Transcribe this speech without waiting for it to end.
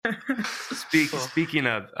speaking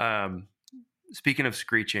of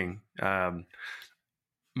screeching,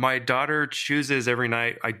 my daughter chooses every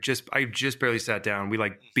night. I just barely sat down. We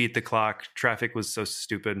like beat the clock. Traffic was so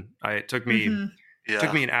stupid. It took me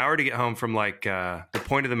an hour to get home from like the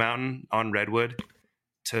point of the mountain on Redwood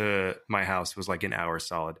to my house was like an hour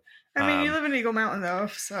solid. I mean, you live in Eagle Mountain though,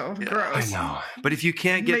 so gross. I know. But if you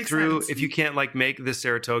can't get through, if you can't like make the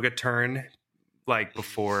Saratoga turn like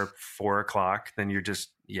before 4:00, then you're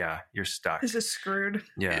just, you're stuck. It's just screwed.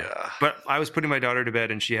 Yeah. But I was putting my daughter to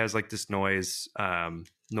bed and she has like this noise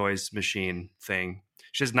machine thing.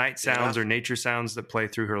 She has night sounds or nature sounds that play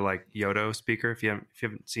through her like Yodo speaker. If you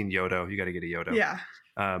haven't seen Yodo, you got to get a Yodo. Yeah.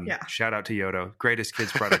 Shout out to Yodo. Greatest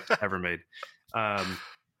kids product ever made.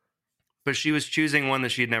 But she was choosing one that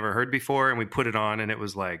she'd never heard before, and we put it on, and it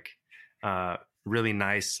was like really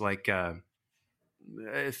nice, like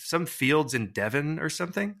some fields in Devon or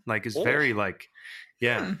something. Like it's very like,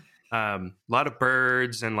 a lot of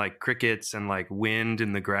birds and like crickets and like wind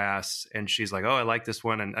in the grass. And she's like, "Oh, I like this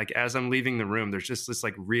one." And like as I'm leaving the room, there's just this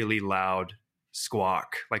like really loud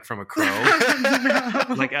squawk, like from a crow,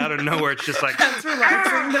 like out of nowhere. It's just like that's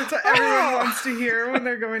relaxing. That's what everyone wants to hear when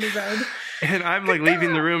they're going to bed. And I'm like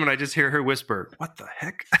leaving the room, and I just hear her whisper, "What the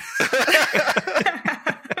heck?"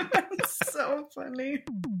 That's so funny.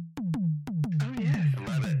 Oh yeah, I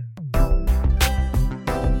love it.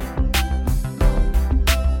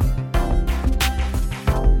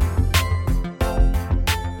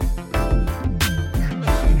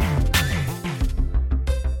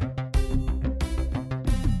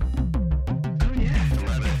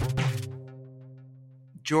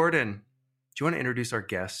 Jordan, do you want to introduce our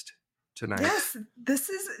guest tonight? Yes, this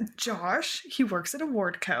is Josh. He works at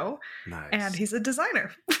Awardco. Nice. And he's a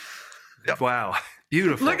designer. Yep. Wow.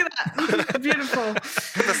 Beautiful. Look at that. Beautiful. Would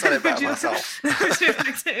you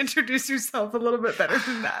like to introduce yourself a little bit better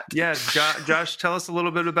than that? Yeah, Josh, tell us a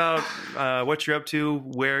little bit about what you're up to,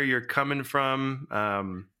 where you're coming from.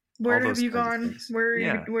 Where have you gone?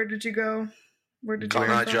 Where did you go? Where did you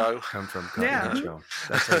come from? Joe.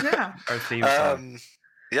 That's our theme song.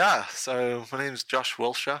 So my name's Josh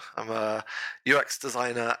Wilsher. I'm a UX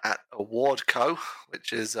designer at Awardco,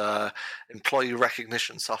 which is employee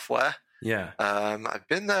recognition software. Yeah. I've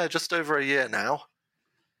been there just over a year now.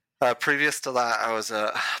 Previous to that, I was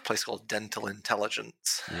at a place called Dental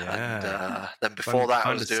Intelligence. Yeah. And then before that,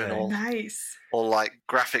 I was doing all like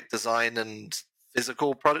graphic design and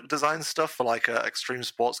physical product design stuff for like an extreme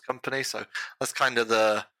sports company. So that's kind of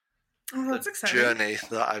the journey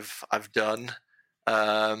that I've done.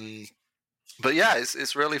 But yeah,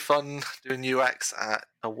 it's really fun doing UX at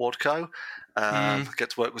Awardco.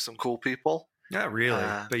 Get to work with some cool people. Not really,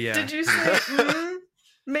 but yeah. Did you say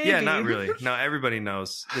maybe? Yeah, not really. No, everybody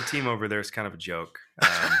knows the team over there is kind of a joke.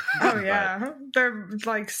 They're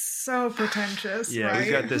like so pretentious. Yeah, right?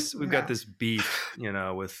 we've got this beef,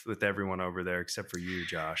 with everyone over there except for you,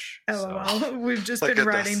 Josh. LOL. So. We've just been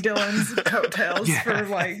riding Dylan's coattails for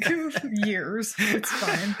like years. It's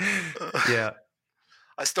fine. Yeah.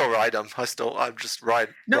 I still ride them. I'm just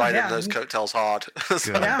riding those coattails hard.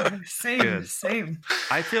 Yeah, same.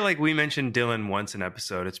 I feel like we mentioned Dylan once an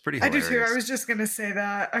episode. It's pretty hilarious. I do too. I was just going to say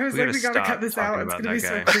that. I was we got to cut this out. It's going to be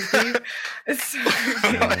so creepy. It's so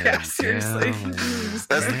creepy. Yeah, seriously.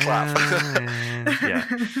 There's the clap. Yeah.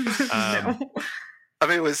 No. I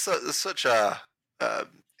mean, it was such a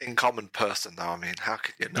in common person, though. I mean, how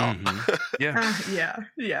could you not? Mm-hmm.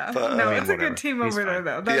 Yeah. But, it's a good team over there,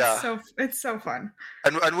 though. It's so fun.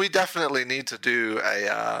 And we definitely need to do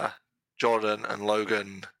a Jordan and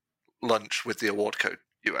Logan lunch with the Awardco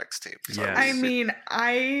UX team. So I mean,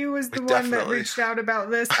 I was the one that reached out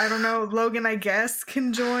about this. I don't know. Logan, I guess,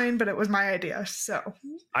 can join, but it was my idea. So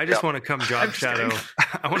I just want to come job shadow.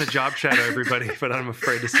 I want to job shadow everybody, but I'm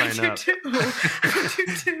afraid to sign up. I do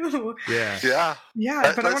too. Yeah.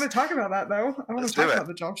 But I want to talk about that though. I want to talk about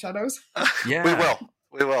the job shadows. Yeah,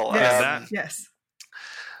 we will. Yes.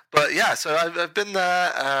 But yeah, so I've been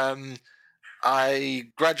there. I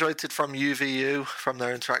graduated from UVU, from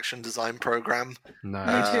their interaction design program.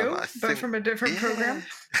 Nice. Me too, but from a different program.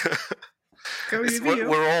 Go UVU.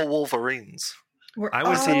 We're all Wolverines. I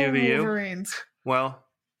went to UVU. Wolverines. Well,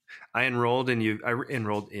 I enrolled at UVU.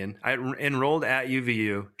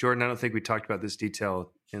 Jordan, I don't think we talked about this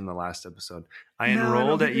detail in the last episode. I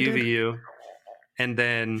enrolled at UVU and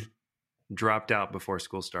then dropped out before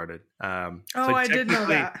school started. I did know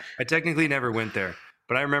that. I technically never went there,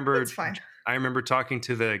 but I remember. That's fine. I remember talking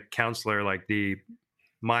to the counselor, like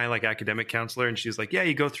my academic counselor, and she was like, "Yeah,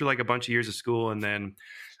 you go through like a bunch of years of school, and then,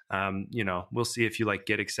 we'll see if you like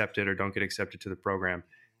get accepted or don't get accepted to the program."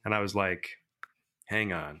 And I was like,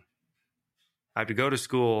 "Hang on, I have to go to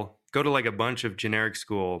school, go to like a bunch of generic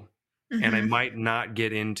school, and I might not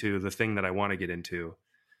get into the thing that I want to get into.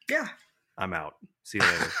 Yeah. I'm out. See you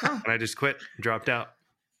later. And I just quit, dropped out.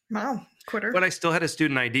 Wow, quitter. But I still had a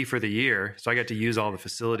student ID for the year, so I got to use all the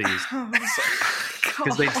facilities.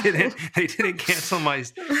 Because they didn't cancel my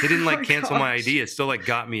my ID. It still like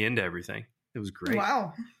got me into everything. It was great.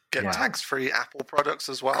 Wow. Get tax-free Apple products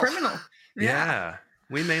as well. Criminal. Yeah.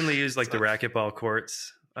 We mainly use like the racquetball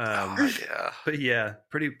courts. But yeah,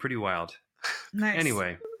 pretty wild. Nice.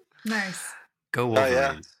 Anyway. Nice. Go Wolverines.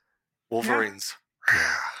 Yeah. Wolverines.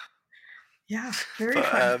 Yeah, very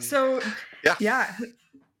fun. So, yeah.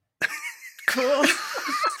 Cool.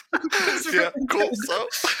 Yeah, cool. So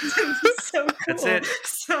cool. That's it.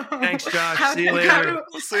 So, thanks, Josh. See you later.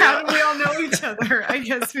 How do we all know each other? I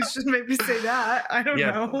guess we should maybe say that. I don't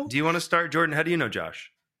know. Do you want to start, Jordan? How do you know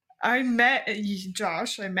Josh? I met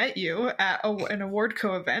Josh. I met you at an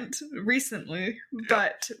Awardco event recently,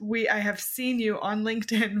 but I have seen you on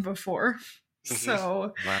LinkedIn before.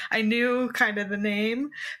 So I knew kind of the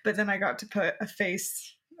name, but then I got to put a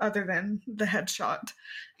face other than the headshot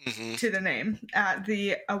to the name at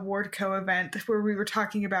the Awardco event where we were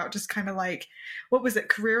talking about just kind of like, what was it,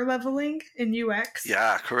 career leveling in UX?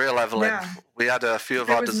 Yeah, career leveling. Yeah. We had a few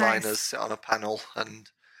of our designers sit on a panel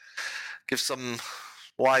and give some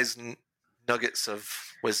wise nuggets of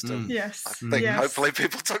wisdom. Yes. I think hopefully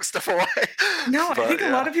people took stuff away. No, I think a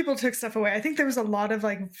lot of people took stuff away. I think there was a lot of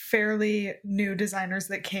like fairly new designers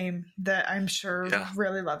that came that I'm sure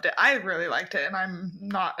really loved it. I really liked it, and I'm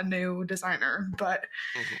not a new designer, but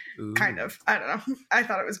kind of. I don't know. I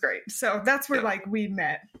thought it was great. So that's where like we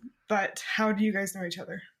met. But how do you guys know each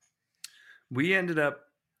other? We ended up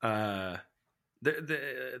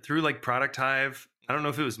through like Product Hive. I don't know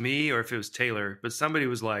if it was me or if it was Taylor, but somebody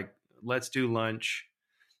was like, let's do lunch.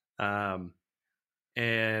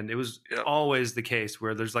 And it was always the case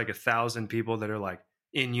where there's like 1,000 people that are like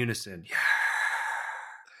in unison. Yeah.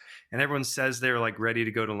 And everyone says they're like ready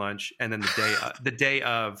to go to lunch. And then the day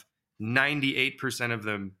of 98% of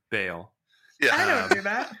them bail. Yeah. I don't do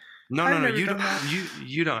that. No. You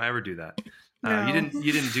don't ever do that. No.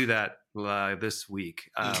 You didn't do that this week.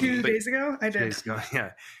 2 days ago? I did. 2 days ago,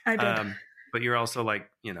 yeah. I did. But you're also like,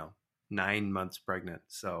 9 months pregnant.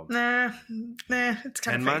 So nah, it's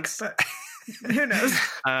kind 10 of months. Fake, but who knows?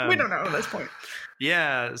 We don't know at this point.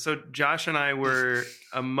 Yeah. So Josh and I were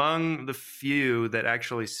among the few that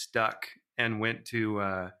actually stuck and went to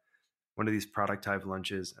one of these Product Hive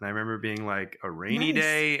lunches. And I remember being like a rainy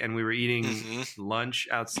day, and we were eating lunch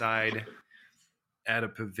outside at a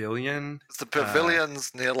pavilion. The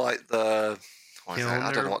pavilion's near like the I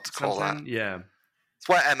don't know what to call that. Yeah. It's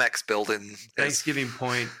where MX building is. Thanksgiving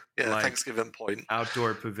Point. Thanksgiving Point.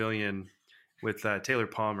 Outdoor pavilion with Taylor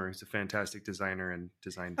Palmer, who's a fantastic designer and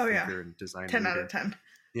design thinker and design 10 leader. out of 10.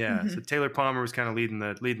 Yeah. So Taylor Palmer was kind of leading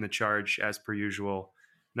the charge as per usual.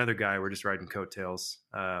 Another guy, we're just riding coattails.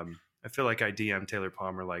 I feel like I DM Taylor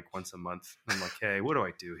Palmer like once a month. I'm like, hey, what do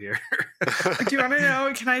I do here? Do you want to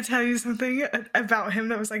know? Can I tell you something about him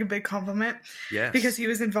that was like a big compliment? Yes. Because he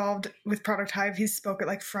was involved with Product Hive. He spoke at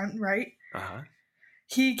like Front, right? Uh-huh.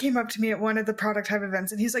 He came up to me at one of the Product Hive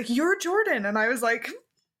events and he's like, "You're Jordan." And I was like,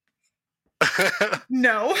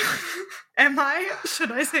 no. Am I?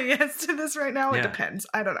 Should I say yes to this right now? It depends.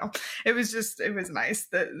 I don't know. It was nice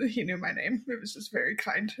that he knew my name. It was just very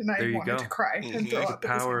kind. And I wanted to cry and throw up. The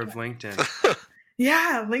power of LinkedIn.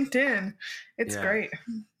 Yeah, LinkedIn. It's great.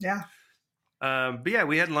 Yeah. But yeah,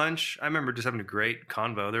 we had lunch. I remember just having a great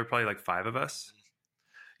convo. There were probably like 5 of us.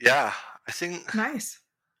 Yeah, I think. Nice.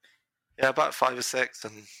 Yeah, about 5 or 6,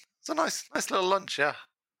 and it's a nice little lunch. Yeah.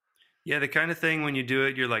 Yeah, the kind of thing when you do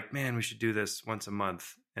it, you're like, man, we should do this once a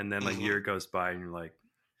month, and then like a year goes by, and you're like,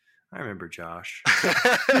 I remember Josh.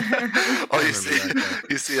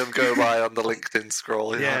 You see him go by on the LinkedIn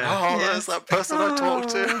scroll. You're like, there's that person I talked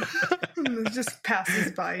to. It just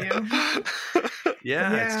passes by you.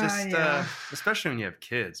 It's just, especially when you have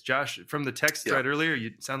kids. Josh, from the text thread earlier,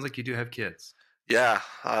 it sounds like you do have kids. Yeah,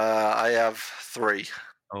 I have 3.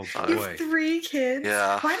 Oh boy. You have 3 kids?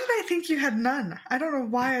 Yeah. Why did I think you had none? I don't know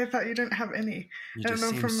why I thought you didn't have any. You I don't just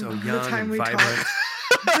know seem from so the young time and we vibrant. talked.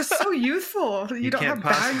 You're just so youthful. You don't can't have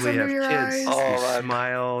bags possibly under have your kids. eyes. You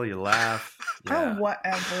smile, you laugh. Yeah. Oh,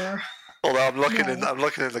 whatever. Although I'm looking in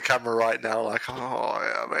the camera right now, like,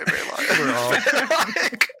 maybe like we're all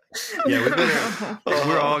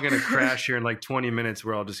we're all gonna crash here in like 20 minutes.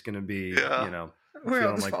 We're all just gonna be, we're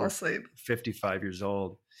all just like fall asleep. 55 years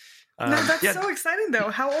old. No, that's so exciting though.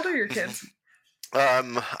 How old are your kids?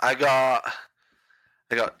 I got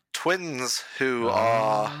twins who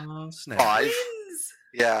are 5. Twins.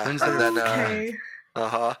 Yeah, twins and then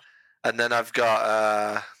And then I've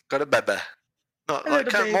got a bebe. Not like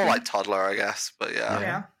kind of more like toddler, I guess. But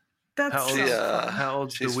yeah. That's how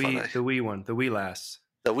old's the wee one, the wee lass?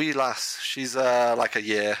 The wee lass. She's like a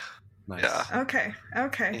year. Nice. Yeah. Okay.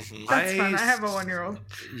 Mm-hmm. That's fun. I have a 1-year-old.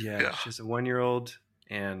 Yeah, she's a 1-year-old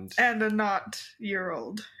and a not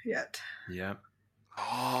year-old yet. Yeah.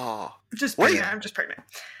 Oh. Just pregnant. I'm just pregnant.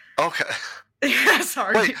 Okay. Yeah,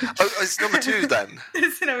 sorry. Wait, it's number 2 then?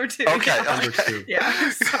 It's number 2. Okay, yeah. Number 2.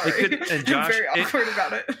 Yeah, sorry. And Josh, I'm very awkward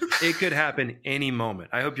about it. It could happen any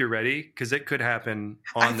moment. I hope you're ready, because it could happen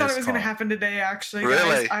on this I thought it was going to happen today, actually.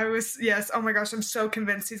 Really? Guys. Yes. Oh my gosh, I'm so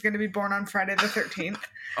convinced he's going to be born on Friday the 13th.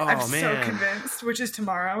 I'm so convinced, which is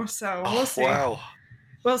tomorrow. So we'll see. Wow.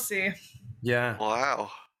 We'll see. Yeah.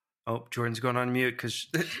 Wow. Oh, Jordan's going on mute because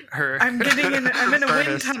I'm in a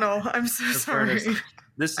wind tunnel. I'm so sorry.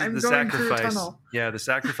 This is the sacrifice. Yeah, the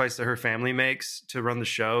sacrifice that her family makes to run the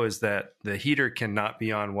show is that the heater cannot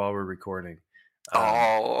be on while we're recording.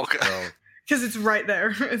 Okay. Because it's right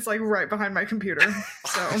there. It's like right behind my computer.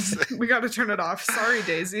 So we got to turn it off. Sorry,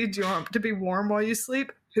 Daisy. Do you want to be warm while you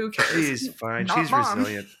sleep? Who cares? She's fine. She's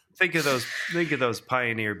resilient. Think of those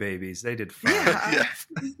pioneer babies. They did fine. Yeah.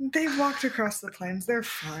 They walked across the plains. They're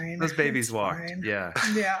fine. Those babies walked. Fine. Yeah.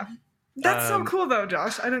 Yeah. That's so cool, though,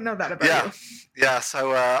 Josh. I didn't know that about you. Yeah.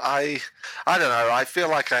 So I don't know. I feel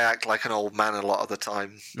like I act like an old man a lot of the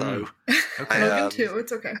time, though. Okay. Logan too.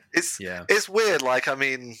 It's okay. It's weird. Like, I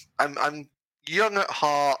mean, I'm young at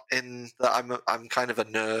heart in that I'm kind of a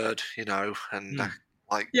nerd, you know, and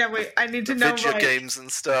like wait, I need to know video games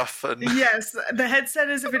and stuff. And yes, the headset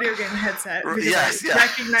is a video game headset. Yes,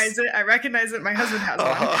 recognize it. I recognize it. My husband has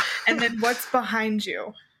one. And then what's behind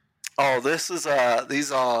you? Oh,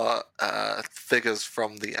 these are figures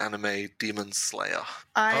from the anime Demon Slayer.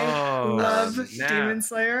 I love Demon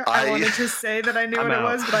Slayer. I wanted to say that I knew what it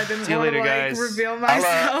was, but I didn't want to reveal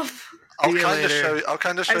myself. I'll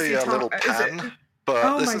kind of show you a little pan.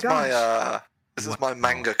 But this is my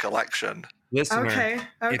manga collection. Listener, okay.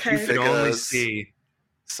 If you could only see.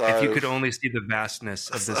 If you could only see the vastness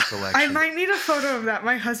of this collection. I might need a photo of that.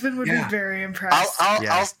 My husband would be very impressed.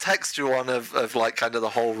 I'll text you one of like kind of the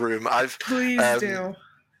whole room. Please do.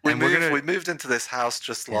 We moved into this house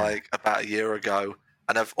just like about a year ago,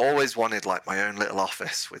 and I've always wanted like my own little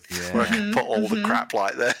office where I can put all the crap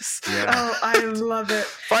like this. Yeah. Oh, I love it.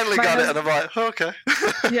 Finally got it, and I'm like, okay.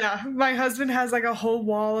 Yeah, my husband has like a whole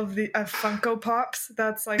wall of Funko Pops.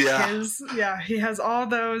 That's like his. Yeah, he has all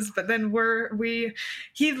those. But then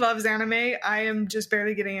he loves anime. I am just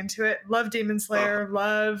barely getting into it. Love Demon Slayer.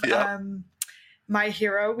 Love My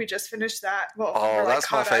Hero. We just finished that. Well,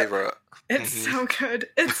 that's my favorite. It's so good.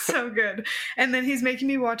 It's so good. And then he's making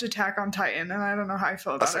me watch Attack on Titan, and I don't know how I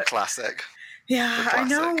feel about it. That's a classic. Yeah, I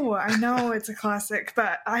know it's a classic,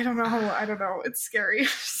 but I don't know. It's scary.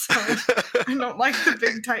 So I don't like the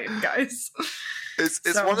big Titan guys. It's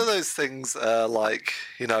one of those things, like,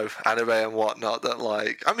 you know, anime and whatnot that,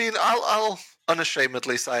 like, I mean, I'll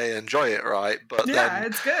unashamedly say I enjoy it, right? But then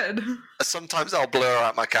it's good. Sometimes I'll blur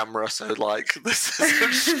out my camera, so like this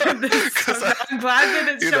isn't shown. I'm glad that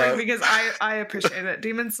it's showing because I appreciate it.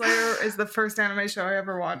 Demon Slayer is the first anime show I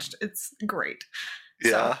ever watched. It's great. Yeah.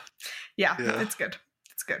 So, yeah, it's good.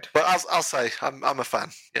 It's good. But I'll say I'm a fan.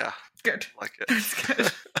 Yeah. Good. Like it. That's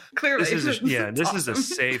good. Clearly. This is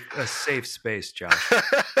a safe space, Josh.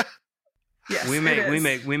 Yes, we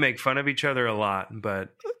make fun of each other a lot, but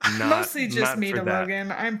mostly just me to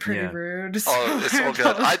Logan. I'm pretty rude. So it's all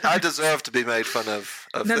good. I deserve to be made fun of.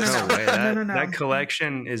 This. No way. That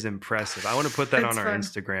collection is impressive. I want to put that on our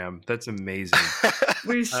Instagram. That's amazing.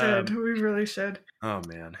 We should. We really should. Oh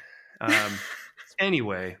man.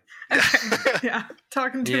 Anyway. Okay. Yeah.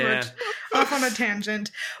 Talking too much. Off on a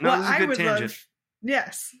tangent. No, this is a good tangent.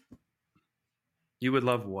 Yes. You would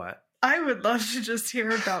love what? I would love to just hear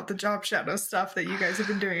about the job shadow stuff that you guys have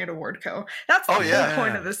been doing at AwardCo. That's the whole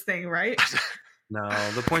point of this thing, right? No,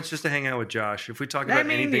 the point's just to hang out with Josh. If we talk about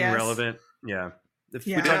anything relevant, If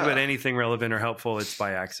we talk about anything relevant or helpfhere, it's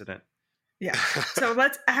by accident. Yeah. So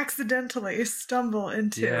let's accidentally stumble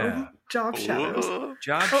into job shadows.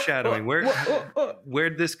 Job shadowing.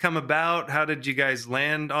 Where'd this come about? How did you guys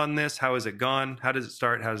land on this? How has it gone? How does it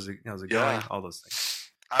start? How's it going? All those things.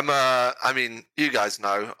 I mean, you guys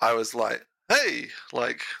know, I was like, hey,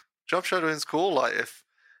 like, job shadowing's cool. Like, if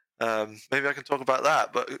maybe I can talk about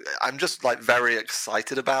that. But I'm just like very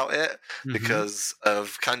excited about it because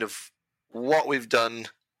of kind of what we've done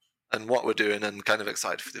and what we're doing, and kind of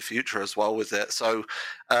excited for the future as well with it. So,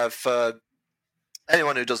 for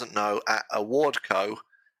anyone who doesn't know, at AwardCo,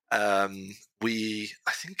 I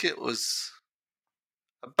think it was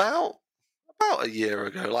about about a year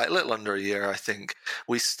ago, like a little under a year, I think,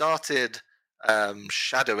 we started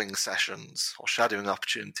shadowing sessions or shadowing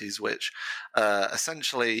opportunities, which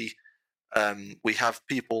essentially we have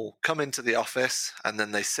people come into the office and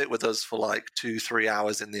then they sit with us for like 2-3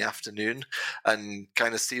 hours in the afternoon and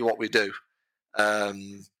kind of see what we do.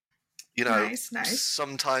 Nice.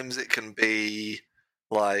 Sometimes it can be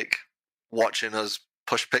like watching us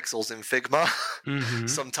push pixels in Figma. Mm-hmm.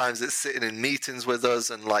 Sometimes it's sitting in meetings with us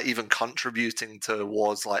and like even contributing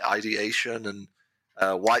towards like ideation and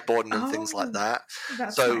whiteboarding and things like that.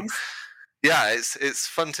 That's nice. Yeah, it's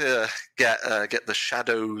fun to get the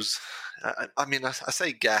shadows. I mean, I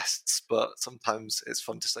say guests, but sometimes it's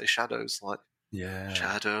fun to say shadows, like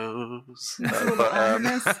shadows.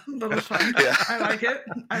 Little fun. Yeah. I like it.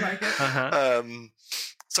 Uh-huh.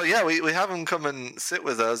 So yeah, we have them come and sit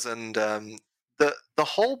with us, and the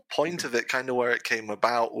whole point of it, kind of where it came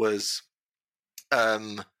about, was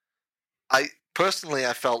I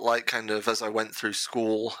felt like kind of as I went through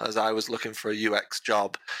school, as I was looking for a UX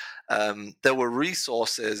job, there were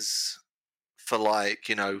resources for like,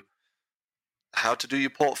 how to do your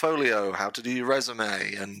portfolio, how to do your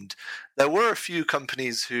resume. And there were a few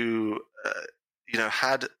companies who,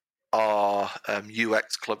 had our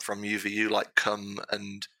UX club from UVU like come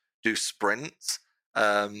and do sprints.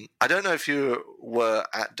 I don't know if you were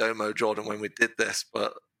at Domo, Jordan, when we did this,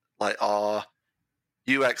 but like our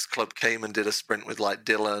UX club came and did a sprint with like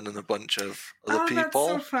Dylan and a bunch of other people.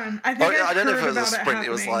 That's so fun. I don't know if it was a sprint.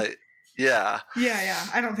 It was like, yeah.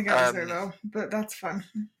 I don't think I was there though, but that's fun.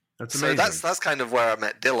 That's amazing. So that's kind of where I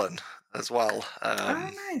met Dylan as well.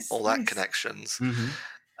 Nice. All that connections.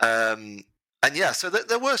 Mm-hmm. And yeah, so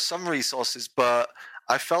there were some resources, but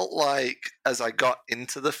I felt like as I got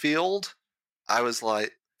into the field, I was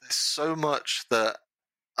like, there's so much that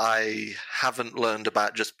I haven't learned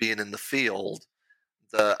about just being in the field,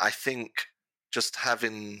 that I think just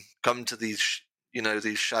having come to these,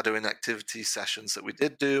 these shadowing activity sessions that we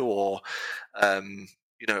did do, or,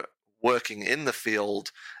 working in the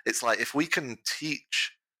field, it's like if we can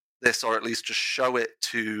teach this, or at least just show it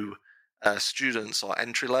to students or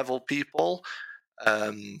entry-level people,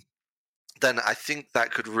 then I think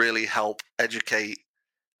that could really help educate,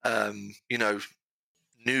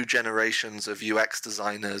 new generations of UX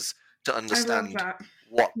designers to understand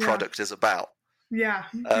what product is about. Yeah.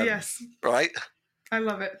 Yes. Right? I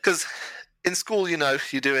love it. Because in school, you're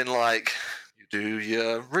doing like, you do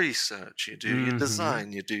your research, you do your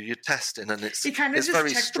design, you do your testing, and it's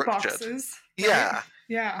very structured. The boxes, right? Yeah.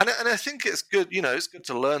 Yeah. And I think it's good, it's good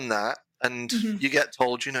to learn that. And you get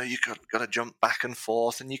told, you got to jump back and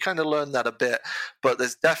forth, and you kind of learn that a bit. But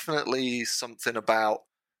there's definitely something about,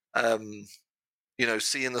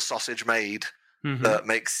 seeing the sausage made that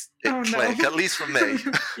makes it click, at least for me.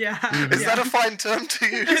 Yeah. Is that a fine term to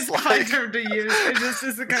use? It's a fine term to use. It just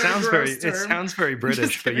is a kind of gross term. It sounds very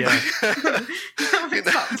British, but yeah. No,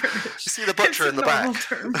 it's not British. You see the butcher in the back.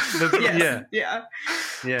 Term.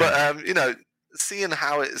 Yeah. But seeing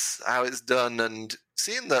how it's done, and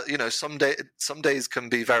seeing that some days can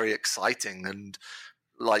be very exciting, and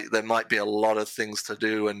like there might be a lot of things to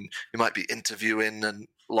do, and you might be interviewing and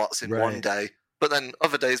lots in one day. But then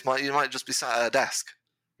other days you might just be sat at a desk.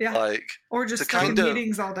 Yeah. Or just stuck in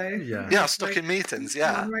meetings all day. Yeah. Yeah, stuck in meetings,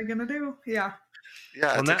 yeah. What am I gonna do? Yeah.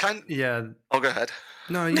 Yeah. Oh, go ahead.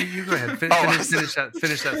 No, you go ahead. Finish that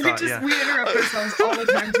thought. We interrupt ourselves all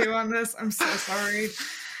the time too on this. I'm so sorry.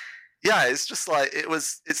 Yeah, it's just like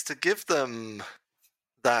it's to give them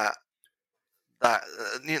that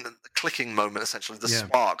the clicking moment, essentially, the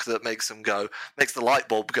spark that makes the light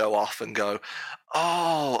bulb go off and go,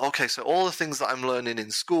 oh, okay, so all the things that I'm learning in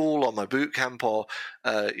school or my boot camp or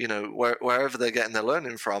wherever they're getting their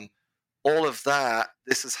learning from, all of that,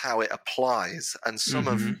 this is how it applies. And some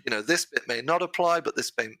of this bit may not apply, but this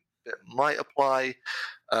bit might apply.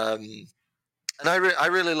 And I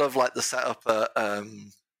really love like the setup at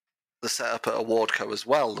Awardco as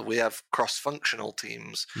well. We have cross-functional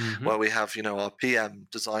teams where we have, our PM,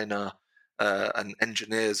 designer, and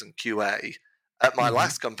engineers and QA. At my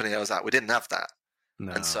last company I was at, we didn't have that.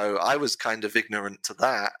 No. And so I was kind of ignorant to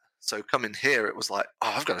that. So coming here, it was like,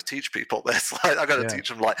 oh, I've got to teach people this. Like, I've got to teach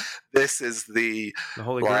them, like, this is the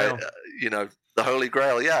Holy Grail. The Holy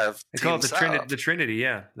Grail, yeah. They call it the Trinity,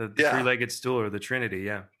 yeah. The three-legged stool, or the Trinity,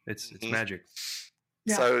 yeah. It's magic.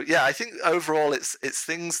 Yeah. So yeah, I think overall it's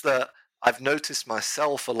things that I've noticed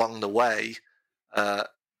myself along the way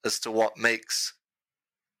as to what makes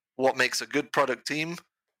a good product team,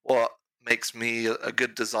 what makes me a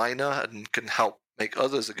good designer, and can help make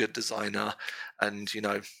others a good designer, and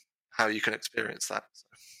how you can experience that. So.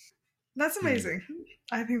 That's amazing.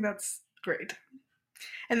 I think that's great.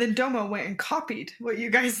 And then Domo went and copied what you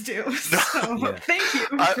guys do. So thank you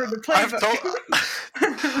for the playbook.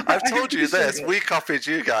 I've told you this. We copied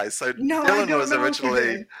you guys. So Dylan was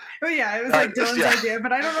originally... Oh yeah, it was like Dylan's idea,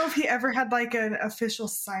 but I don't know if he ever had like an official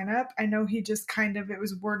sign up. I know he just kind of, it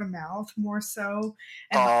was word of mouth more so.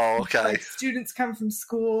 And like students come from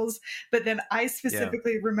schools, but then I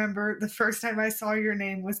specifically remember the first time I saw your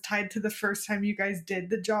name was tied to the first time you guys did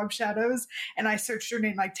the job shadows, and I searched your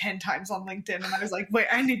name like 10 times on LinkedIn, and I was like, wait,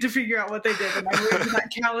 I need to figure out what they did, and I went to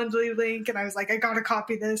that Calendly link, and I was like, I gotta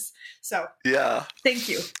copy this. So thank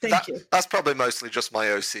you. That's probably mostly just my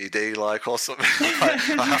OCD, like, or something.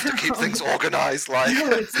 I have to keep things organized, like. No,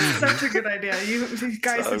 it's such a good idea. You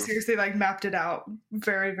guys have seriously like mapped it out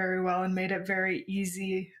very, very well and made it very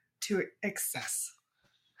easy to access.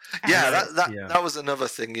 That was another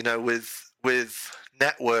thing, you know, with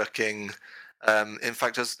networking. In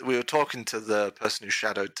fact, as we were talking to the person who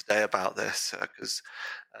shadowed today about this, because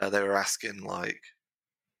they were asking like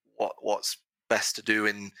what's best to do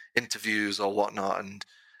in interviews or whatnot, and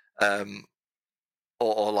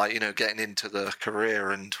or like, you know, getting into the career,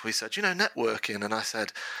 and we said, you know, networking, and I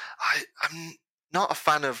said, I'm not a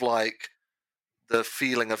fan of like the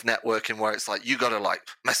feeling of networking where it's like you gotta like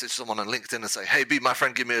message someone on LinkedIn and say, hey, be my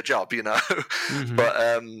friend, give me a job, you know. But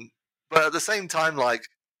at the same time, like,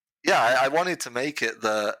 I wanted to make it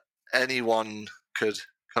that anyone could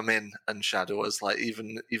come in and shadow us, like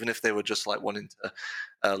even if they were just like wanting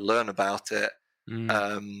to learn about it.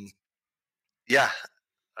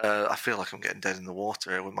 I feel like I'm getting dead in the water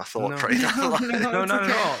here with my thought train. No, not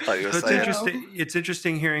at all. Like it's interesting. It's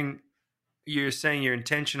interesting hearing you're saying you're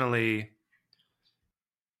intentionally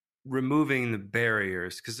removing the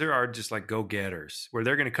barriers, because there are just like go-getters where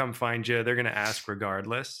they're going to come find you. They're going to ask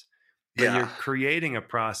regardless. But you're creating a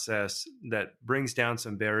process that brings down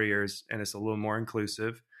some barriers, and it's a little more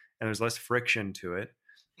inclusive, and there's less friction to it.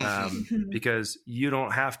 Because you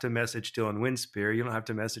don't have to message Dylan Winspear, you don't have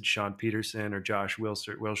to message Sean Peterson or Josh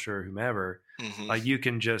Wilsher or whomever. Like you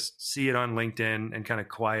can just see it on LinkedIn and kind of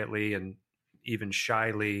quietly and even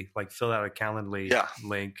shyly like fill out a Calendly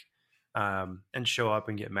link and show up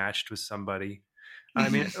and get matched with somebody. I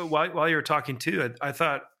mean, while you were talking too, I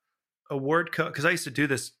thought a word code, because I used to do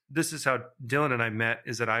this. This is how Dylan and I met,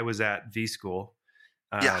 is that I was at V School,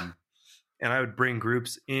 and I would bring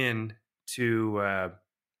groups in to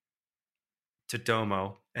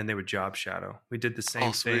Domo, and they would job shadow. We did the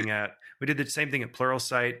same thing at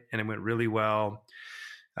Pluralsight, and it went really well.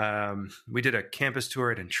 We did a campus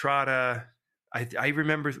tour at Entrada. I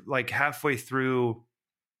remember like halfway through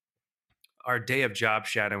our day of job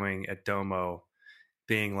shadowing at Domo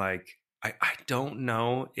being like, I don't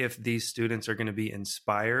know if these students are going to be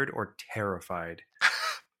inspired or terrified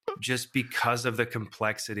just because of the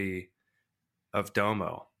complexity of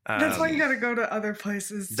Domo. That's why you got to go to other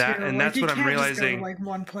places too. And that's what I'm realizing. Just go to, like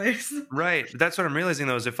one place, right? That's what I'm realizing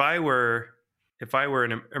though. Is if I were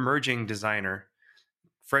an emerging designer,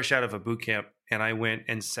 fresh out of a boot camp, and I went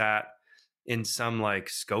and sat in some like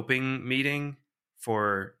scoping meeting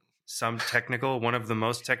for some technical, one of the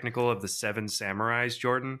most technical of the 7 samurais,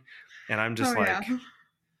 Jordan, and I'm just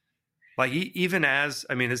even as,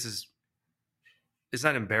 I mean, it's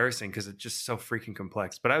not embarrassing because it's just so freaking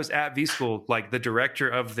complex. But I was at V School, like the director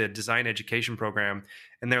of the design education program,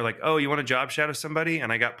 and they're like, oh, you want to job shadow somebody?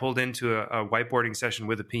 And I got pulled into a whiteboarding session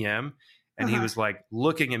with a PM, and he was like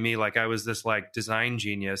looking at me like I was this like design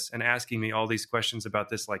genius and asking me all these questions about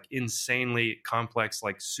this like insanely complex,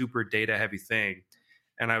 like super data heavy thing.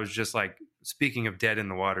 And I was just like, speaking of dead in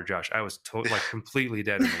the water, Josh, I was like completely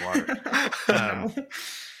dead in the water.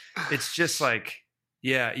 It's just like,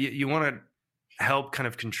 you want to help kind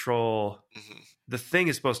of control. The thing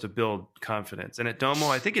is supposed to build confidence, and at Domo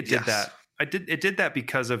I think it did that. It did that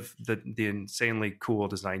because of the insanely cool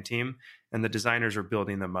design team, and the designers are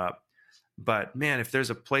building them up. But man, if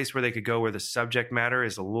there's a place where they could go where the subject matter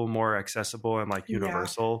is a little more accessible and like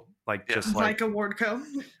universal, just like a Wordco.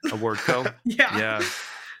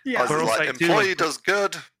 Like, employee does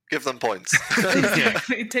good, give them points.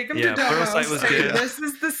 Exactly. Take them to Domo. Was good. This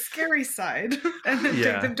is the scary side, and then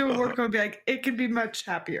take them to a Wordco and be like, it could be much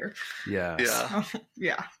happier. Yeah.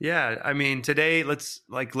 I mean, today let's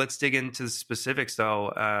dig into the specifics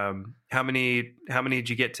though. How many did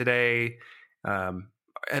you get today?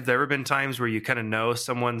 Have there ever been times where you kind of know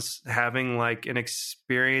someone's having like an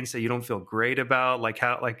experience that you don't feel great about, like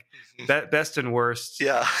how like best and worst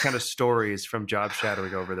kind of stories from job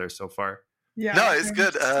shadowing over there so far? No, it's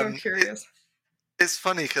good. So curious. It's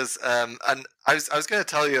funny because and I was going to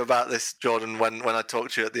tell you about this, Jordan, when I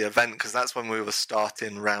talked to you at the event, because that's when we were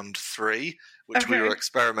starting round 3, which we were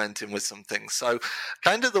experimenting with some things. So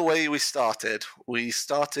kind of the way we started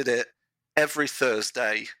it every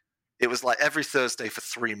Thursday. It was like every Thursday for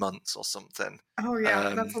 3 months or something. Oh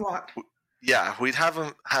yeah, that's a lot. Yeah, we'd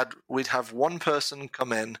have one person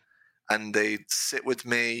come in and they'd sit with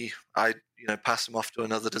me. I'd pass them off to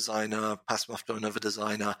another designer,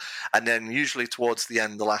 and then usually towards the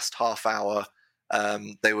end, the last half hour,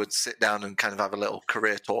 they would sit down and kind of have a little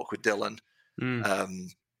career talk with Dylan.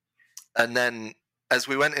 And then as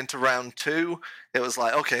we went into round 2, it was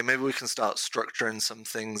like, okay, maybe we can start structuring some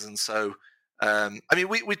things. And so,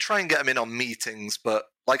 we try and get them in on meetings, but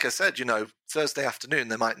like I said, Thursday afternoon,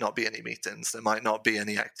 there might not be any meetings. There might not be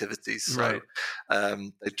any activities. So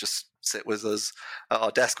they just sit with us at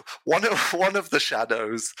our desk. One of the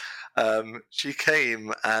shadows, she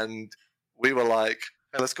came and we were like,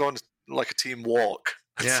 hey, let's go on like a team walk.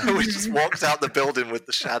 Yeah. So we just walked out the building with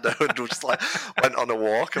the shadow and we just like went on a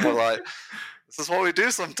walk, and we're like, this is what we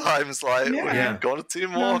do sometimes. Like we go on a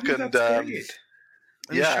team walk, and let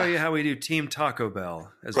me show you how we do Team Taco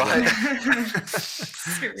Bell as well.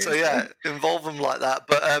 So involve them like that.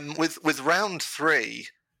 But with round 3,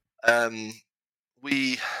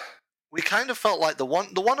 we kind of felt like the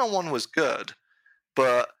one-on-one was good,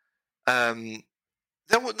 but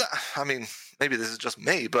maybe this is just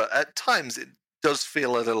me, but at times it does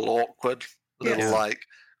feel a little awkward, a little like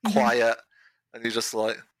quiet, and you're just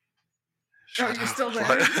like, you're still there.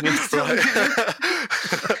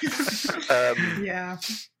 Yeah.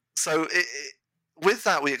 So with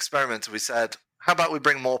that, we experimented. We said, how about we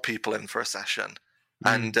bring more people in for a session?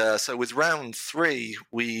 And so with round 3,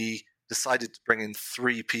 we decided to bring in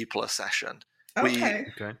 3 people a session. Okay.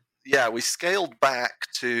 We scaled back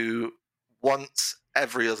to once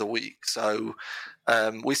every other week. So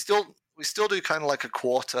we still do kind of like a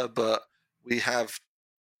quarter, but we have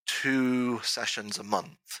 2 sessions a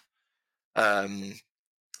month.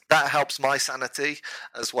 That helps my sanity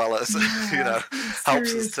as well as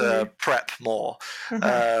helps us to prep more.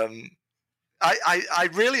 I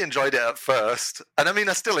really enjoyed it at first, and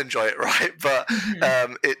I still enjoy it, right? But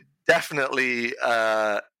it definitely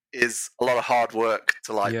is a lot of hard work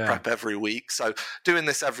to prep every week. So doing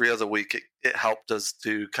this every other week, it helped us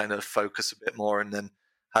to kind of focus a bit more and then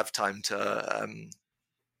have time to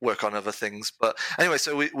work on other things. But anyway,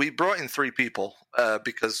 so we brought in 3 people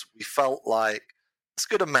because we felt like it's a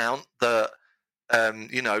good amount that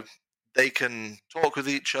they can talk with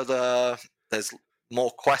each other. There's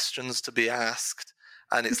more questions to be asked,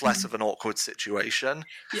 and it's less of an awkward situation.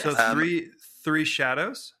 Yes. So 3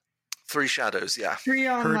 shadows? 3 shadows, yeah. 3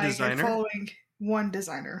 on per designer? following one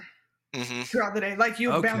designer throughout the day. Like you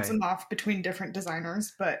bounce them off between different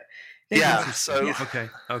designers, but okay.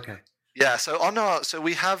 Yeah, so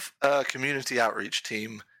we have a community outreach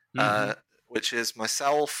team, which is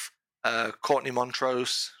myself, Courtney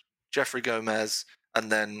Montrose, Jeffrey Gomez,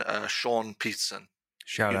 and then Sean Peterson.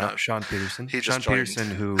 Shout out Sean Peterson. Sean Peterson,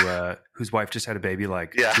 whose wife just had a baby 2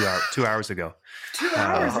 hours ago. 2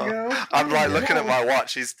 hours ago. I'm looking at my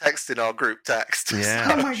watch. He's texting our group text. Yeah.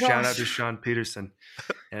 Oh my gosh. Shout out to Sean Peterson.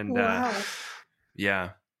 And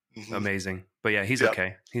amazing. But yeah, he's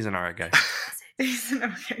okay. He's an alright guy. He's an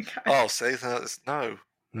okay guy. Oh, say that.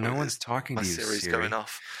 No one's talking to you. My Siri's Siri. going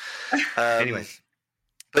off. Anyway.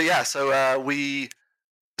 But yeah, so we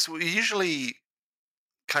usually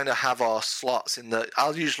kind of have our slots in the.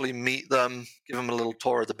 I'll usually meet them, give them a little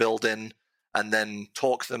tour of the building, and then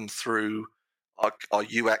talk them through our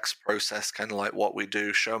UX process, kind of like what we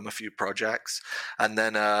do, show them a few projects, and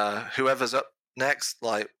then whoever's up next,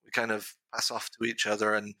 we kind of pass off to each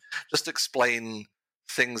other and just explain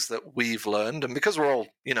things that we've learned. And because we're all,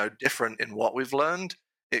 different in what we've learned,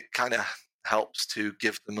 it kind of helps to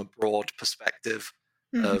give them a broad perspective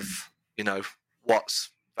of,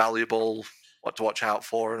 what's valuable, what to watch out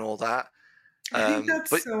for, and all that. I think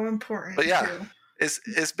that's so important. But yeah, too.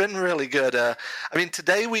 It's been really good.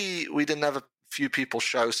 Today we didn't have a few people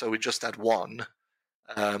show, so we just had one.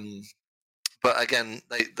 But again,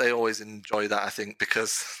 they always enjoy that, I think,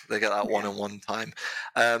 because they get that one-on-one time.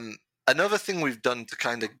 Another thing we've done to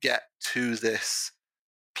kind of get to this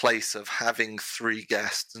place of having 3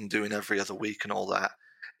 guests and doing every other week and all that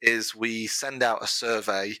is we send out a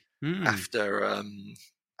survey after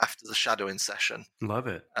after the shadowing session. Love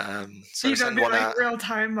it. So you gotta be like real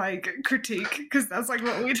time critique, because that's like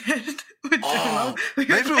what we did with Demo.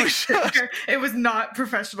 Maybe we should. It was not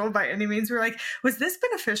professional by any means. We were like, was this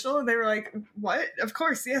beneficial? And they were like, what? Of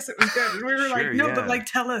course, yes, it was good. And we were like, no, but like,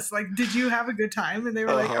 tell us, like, did you have a good time? And they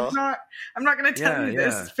were like, I'm not gonna tell you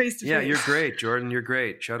this face to face. Yeah, you're great, Jordan. You're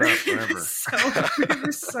great. Shut up, whatever. We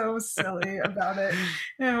were so silly about it.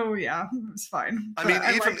 Oh yeah, it was fine. I mean,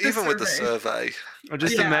 even with the survey, I'm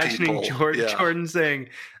just imagining Jordan saying,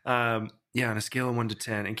 on a scale of 1 to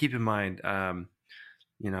 10, and keep in mind,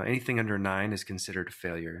 anything under 9 is considered a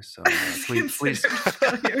failure. So please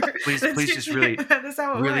just really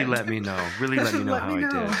let me know. Really let me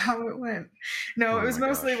know how it went. No, it was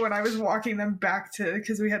mostly when I was walking them back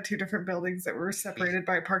because we had 2 different buildings that were separated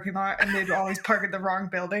by a parking lot, and they'd always park in the wrong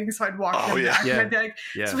building. So I'd walk them back, and I'd be like,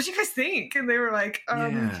 so what do you guys think? And they were like,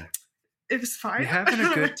 it was fine. You having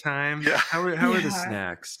a good time? How are the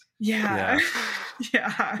snacks? Yeah.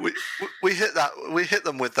 We hit that. We hit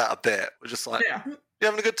them with that a bit. We're just like, you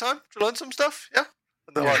having a good time? Did you learn some stuff? Yeah.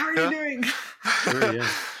 And they're like, how are you doing? Sure,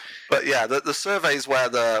 yeah. But the surveys where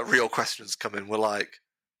the real questions come in were like,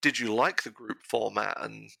 did you like the group format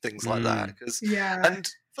and things like that? And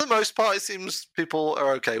for the most part, it seems people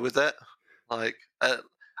are okay with it. Like,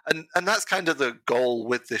 and that's kind of the goal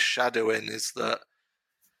with this shadowing, is that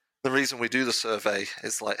the reason we do the survey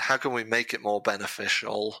is like, how can we make it more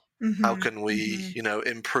beneficial? Mm-hmm. How can we,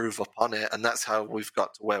 improve upon it? And that's how we've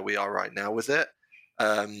got to where we are right now with it.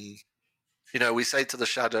 We say to the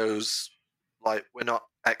shadows, like, we're not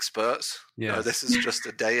experts. Yeah, this is just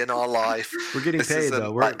a day in our life. We're getting paid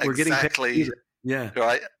though. We're getting paid. Yeah,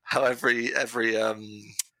 right. How every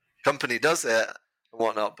company does it and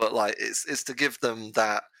whatnot, but like it's to give them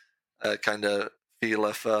that kind of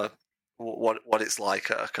feeler for what it's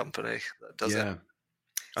like at a company that does it.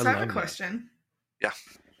 So I have a question. Yeah.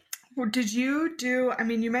 Well, did you do,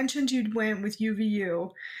 you mentioned you went with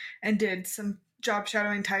UVU and did some job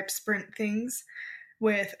shadowing type sprint things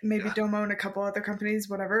with maybe Domo and a couple other companies,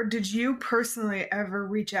 whatever. Did you personally ever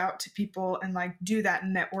reach out to people and like do that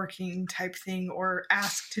networking type thing, or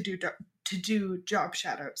ask to do job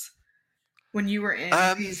shadows when you were in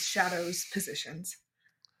these shadows positions?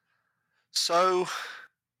 So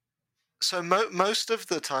most of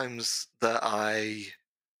the times that I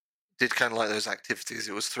did kind of like those activities,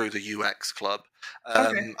 it was through the UX club.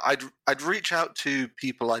 I'd reach out to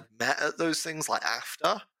people I'd met at those things like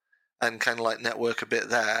after, and kind of like network a bit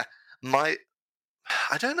there.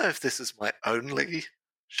 I don't know if this is my only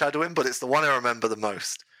shadowing, but it's the one I remember the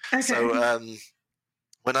most. Okay. So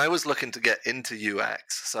when I was looking to get into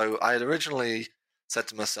UX, so I had originally said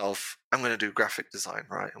to myself, I'm going to do graphic design,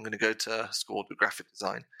 right? I'm going to go to school, do graphic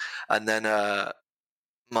design. And then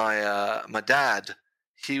my dad,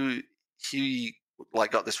 he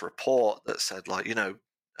like got this report that said, like,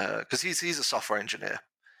 because he's a software engineer.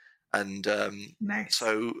 And nice.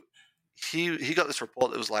 So he got this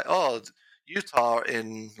report that was like, Utah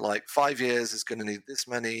in like 5 years is going to need this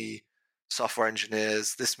many software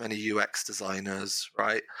engineers, this many UX designers,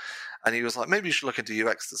 right? And he was like, maybe you should look into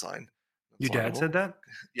UX design. Your dad said that?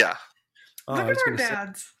 Yeah. Oh, look at our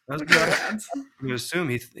dads. You assume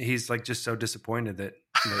he's like just so disappointed that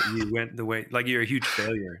you went the way, like you're a huge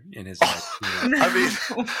failure in his life. I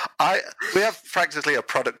mean, we have practically a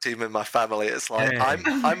product team in my family. It's like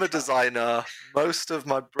I'm a designer. Most of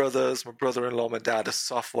my brother-in-law, my dad are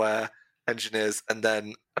software engineers, and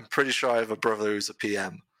then I'm pretty sure I have a brother who's a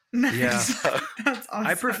PM. Nice. Yeah, so, that's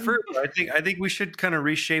awesome. I think we should kind of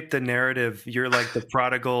reshape the narrative. You're like the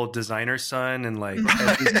prodigal designer son, and like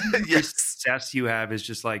every success you have is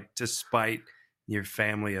just like to spite your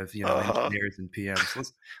family of engineers and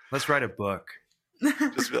PMs. Let's write a book,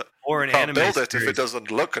 or an anime. Build series. It if it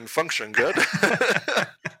doesn't look and function good.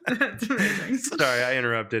 That's amazing. Sorry, I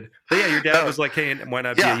interrupted. But yeah, your dad was like, "Hey, why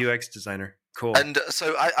not be a UX designer?" Cool. And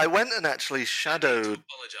so I went and actually shadowed.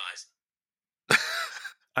 Apologize.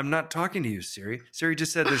 I'm not talking to you, Siri. Siri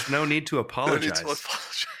just said there's no need to apologize. No need to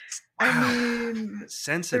apologize. I mean,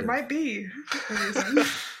 sensitive. There might be a reason.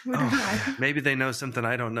 Maybe they know something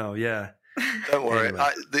I don't know. Yeah. Don't worry.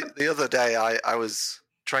 Anyway. The other day, I was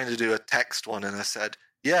trying to do a text one, and I said,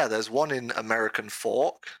 yeah, there's one in American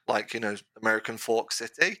Fork, like, American Fork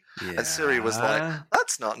City. Yeah. And Siri was like,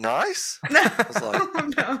 that's not nice. I was like,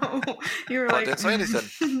 oh, no. You were like, I didn't say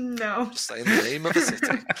anything. No. Just saying the name of the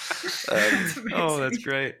city. That's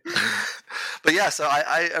great. But yeah, so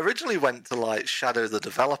I originally went to like shadow the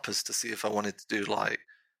developers to see if I wanted to do like,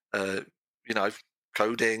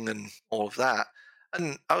 coding and all of that.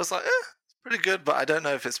 And I was like, it's pretty good, but I don't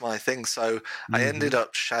know if it's my thing. So I ended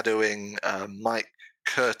up shadowing Mike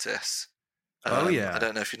Curtis, Oh yeah. I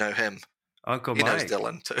don't know if you know him. Uncle Mike. He knows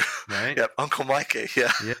Dylan too. Right? Yep, Uncle Mikey.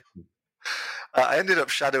 Yeah. I ended up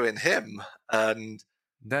shadowing him, and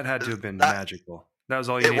that had to have been magical. That was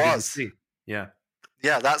all you needed to see. Yeah.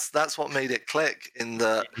 Yeah, that's what made it click. In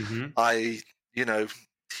that,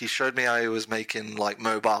 he showed me how he was making like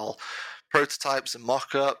mobile prototypes and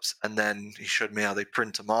mock-ups, and then he showed me how they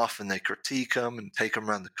print them off and they critique them and take them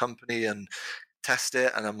around the company and test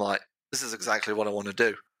it. And I'm like, this is exactly what I want to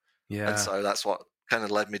do. Yeah. And so that's what kind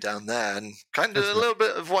of led me down there, and kind of a little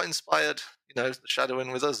bit of what inspired, the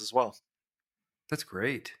shadowing with us as well. That's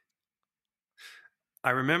great. I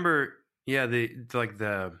remember,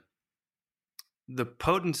 the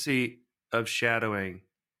potency of shadowing.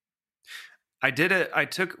 I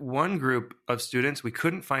took one group of students. We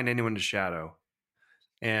couldn't find anyone to shadow,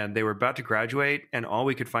 and they were about to graduate, and all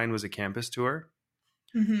we could find was a campus tour.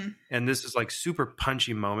 Mm-hmm. And this is like super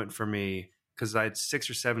punchy moment for me, because I had 6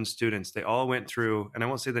 or 7 students. They all went through, and I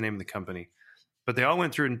won't say the name of the company, but they all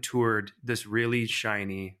went through and toured this really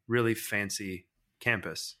shiny, really fancy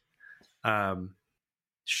campus.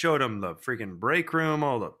 Showed them the freaking break room,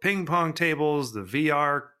 all the ping pong tables, the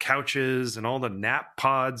VR couches, and all the nap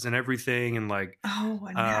pods and everything. And like, a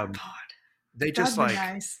nap pod. They just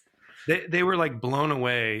nice. They were like blown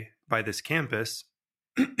away by this campus.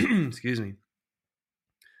 Excuse me.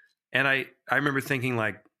 And I remember thinking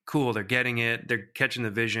like, cool, they're getting it. They're catching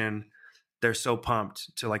the vision. They're so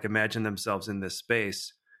pumped to like imagine themselves in this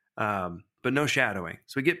space. But no shadowing.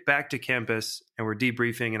 So we get back to campus and we're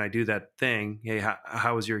debriefing, and I do that thing. Hey,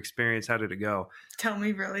 how was your experience? How did it go? Tell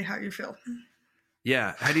me really how you feel.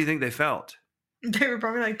 Yeah. How do you think they felt? They were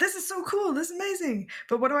probably like, this is so cool. This is amazing.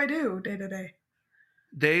 But what do I do day to day?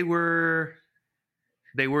 They were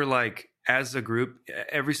like, as a group,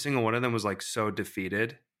 every single one of them was like so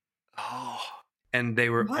defeated. Oh. And they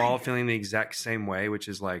were all feeling the exact same way, which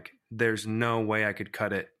is like, there's no way I could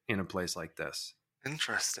cut it in a place like this.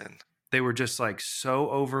 Interesting. They were just like so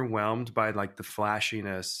overwhelmed by like the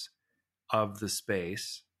flashiness of the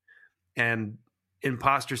space, and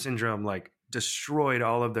imposter syndrome like destroyed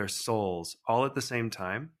all of their souls all at the same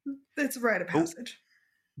time. It's a rite of passage.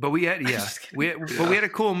 But we had we had a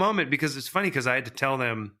cool moment, because it's funny, because I had to tell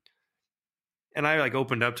them, and I like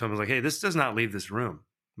opened up to them. I was like, hey, this does not leave this room.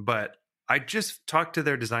 But I just talked to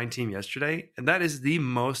their design team yesterday, and that is the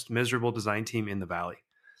most miserable design team in the Valley.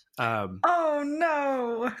 Oh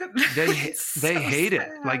no! They hate it.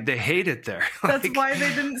 Like, they hate it there. That's like, why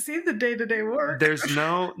they didn't see the day-to-day work. There's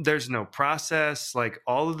no process. Like,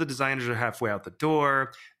 all of the designers are halfway out the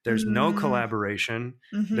door. There's no collaboration.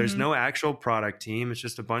 Mm-hmm. There's no actual product team. It's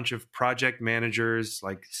just a bunch of project managers.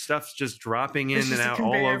 Like, stuff's just dropping in and out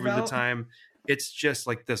all over the time. It's just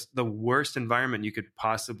like the worst environment you could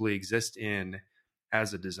possibly exist in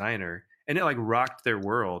as a designer. And it like rocked their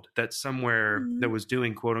world, that somewhere that was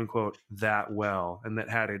doing quote unquote that well, and that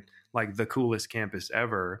had it like the coolest campus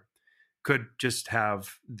ever, could just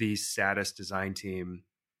have the saddest design team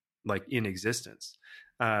like in existence.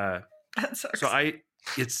 That sucks. So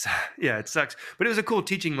it sucks, but it was a cool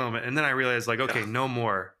teaching moment. And then I realized like, okay, no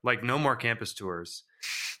more campus tours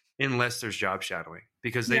unless there's job shadowing,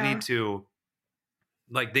 because they need to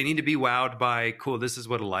be wowed by, cool, this is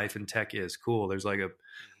what a life in tech is. Cool.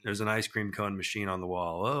 There's an ice cream cone machine on the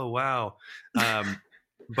wall. Oh, wow.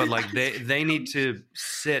 But like they need to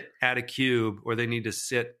sit at a cube, or they need to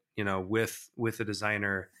sit, with a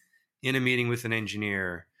designer in a meeting with an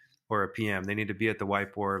engineer or a PM. They need to be at the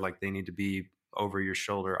whiteboard. Like, they need to be over your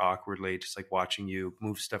shoulder awkwardly, just like watching you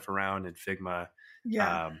move stuff around in Figma.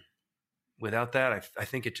 Yeah. Without that, I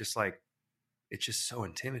think it's just so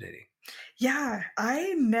intimidating. Yeah,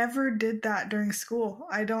 I never did that during school.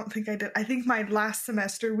 I don't think I did. I think my last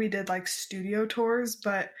semester we did like studio tours,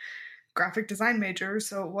 but graphic design major,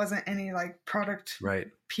 so it wasn't any like product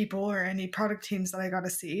people or any product teams that I got to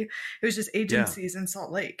see. It was just agencies in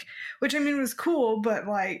Salt Lake, which I mean was cool, but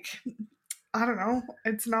like, I don't know,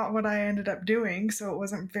 it's not what I ended up doing, so it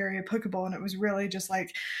wasn't very applicable. And it was really just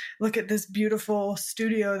like, look at this beautiful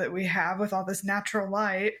studio that we have with all this natural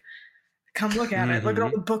light. Come look at it. Look at all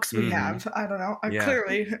the books we have. I don't know.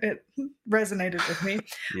 Clearly, it resonated with me.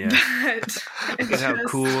 Yeah. But look at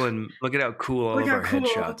how cool all of our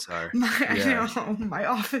headshots are. I know, my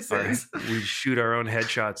offices. We shoot our own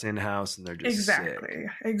headshots in house, and they're just sick.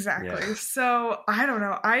 Exactly. Yeah. So I don't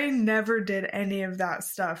know. I never did any of that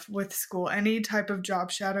stuff with school. Any type of job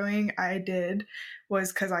shadowing I did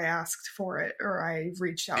was because I asked for it, or I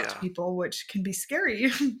reached out to people, which can be scary,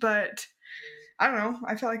 but I don't know.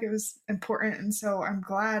 I felt like it was important. And so I'm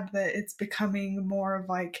glad that it's becoming more of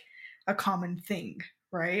like a common thing.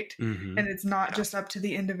 right? And it's not just up to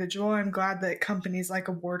the individual. I'm glad that companies like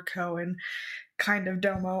Awardco and kind of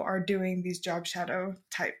Domo are doing these job shadow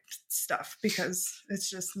type stuff, because it's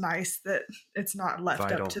just nice that it's not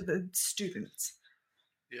left up to the students.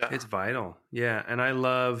 Yeah, it's vital. Yeah, and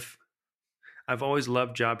I've always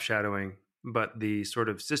loved job shadowing, but the sort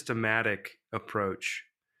of systematic approach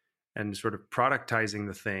and sort of productizing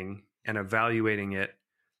the thing and evaluating it,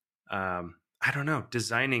 I don't know,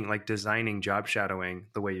 designing job shadowing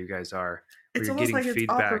the way you guys are. It's almost like it's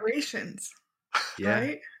operations,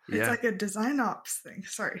 right? It's like a design ops thing.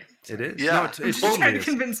 Sorry. It is. Yeah. No, I'm trying to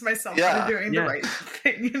convince myself that I'm doing the right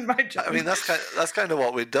thing in my job. I mean, that's kind of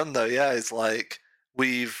what we've done, though. Yeah, it's like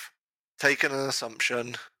we've taken an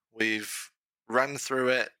assumption, we've ran through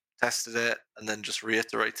it, tested it, and then just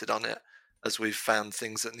reiterated on it as we've found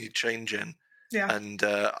things that need changing. Yeah. And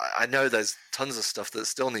I know there's tons of stuff that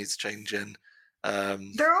still needs changing.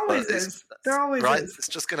 There always is. There always right? is. It's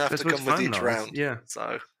just going to have to come with each round. Yeah.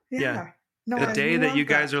 So, yeah. No, the day that you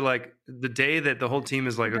guys are like, the day that the whole team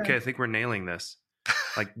is like, okay, I think we're nailing this.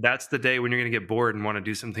 Like, that's the day when you're going to get bored and want to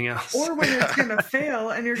do something else. Or when it's going to fail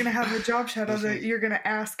and you're going to have a job shadow that you're going to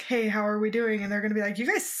ask, hey, how are we doing? And they're going to be like, you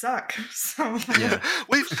guys suck. So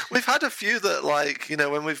we've had a few that, like, you know,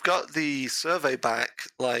 when we've got the survey back,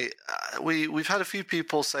 like we've had a few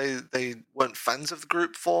people say they weren't fans of the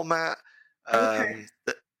group format.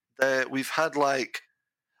 We've had like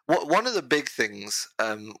one of the big things,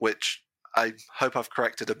 which I hope I've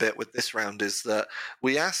corrected a bit with this round, is that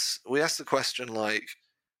we asked the question like,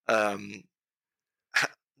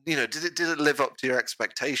 you know, did it live up to your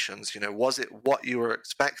expectations? You know, was it what you were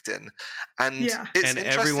expecting? And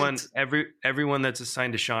it's everyone that's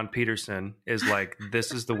assigned to Sean Peterson is like,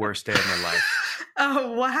 this is the worst day of my life.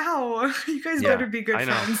 Oh wow, you guys better be good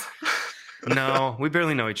friends. No, we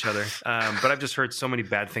barely know each other. But I've just heard so many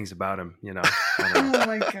bad things about him, you know. Oh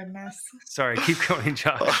my goodness. Sorry, keep going,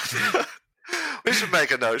 Josh. We should make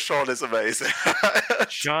a note. Sean is amazing.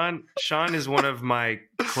 Sean is one of my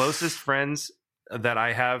closest friends that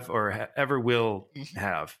I have or ever will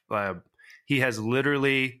have.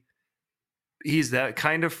 He's that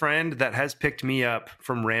kind of friend that has picked me up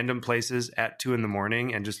from random places at 2 a.m.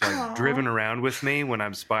 and just like driven around with me when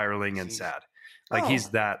I'm spiraling and sad. Like he's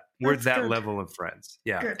that. We're that level of friends.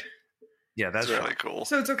 Yeah. Good. Yeah, that's really cool.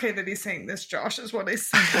 So it's okay that he's saying this, Josh, is what he's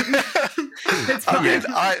saying. It's fine. I mean,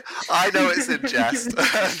 I know it's in jest.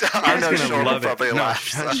 I know Sean will probably laugh.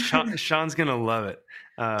 Sean's going to love it.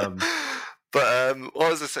 But what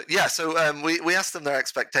was I saying? Yeah, so we asked them their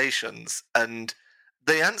expectations, and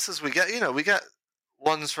the answers we get, you know, we get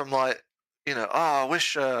ones from like, you know, I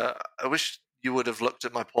wish you would have looked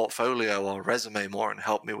at my portfolio or resume more and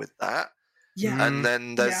helped me with that. Yeah. And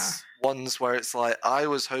then there's ones where it's like, I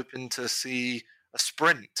was hoping to see a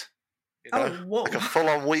sprint, you know, like a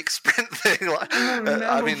full-on week sprint thing. Like, no.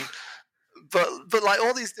 I mean, but like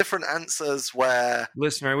all these different answers where...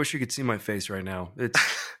 Listener, I wish you could see my face right now. It's,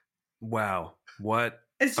 wow, what?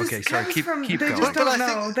 It's just okay, sorry, keep they going. Just don't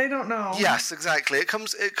know. They don't know. Yes, exactly. It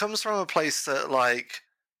comes from a place that like,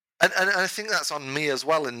 and I think that's on me as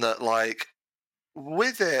well, in that like,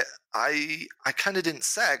 with it, I kind of didn't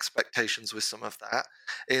set expectations with some of that,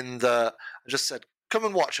 in that I just said, come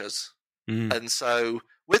and watch us. And so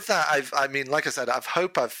with that, I mean, like I said, I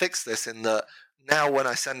hope I've fixed this, in that now when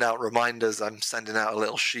I send out reminders, I'm sending out a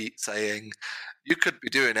little sheet saying, you could be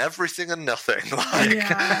doing everything and nothing. Like,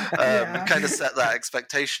 kind of set that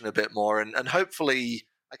expectation a bit more, and hopefully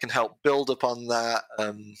I can help build upon that,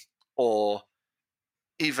 or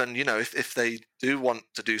even, you know, if they do want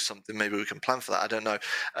to do something, maybe we can plan for that. I don't know.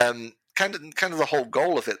 Kind of the whole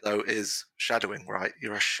goal of it, though, is shadowing, right?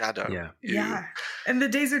 You're a shadow. Yeah. And the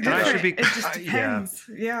days are different. It just depends.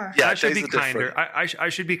 Yeah. I should be kinder. I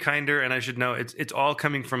should be kinder, and I should know it's all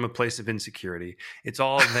coming from a place of insecurity. It's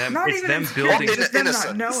all them. It's them building. It's just them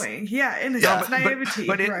not knowing. Yeah, innocence, naivety,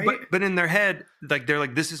 right? But in their head, like they're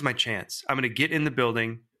like, this is my chance. I'm going to get in the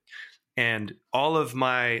building. And all of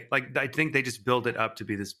my, like, I think they just build it up to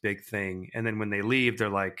be this big thing. And then when they leave, they're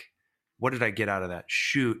like, what did I get out of that?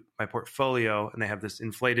 Shoot, my portfolio. And they have this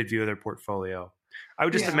inflated view of their portfolio. I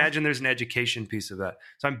would just imagine there's an education piece of that.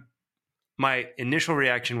 So my initial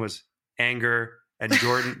reaction was anger, and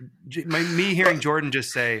Jordan, me hearing Jordan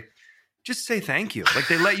just say thank you. Like,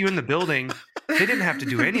 they let you in the building. They didn't have to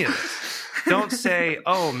do any of this. Don't say,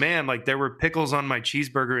 oh man, like there were pickles on my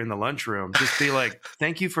cheeseburger in the lunchroom. Just be like,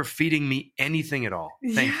 thank you for feeding me anything at all.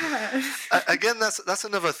 Thank you. Again, that's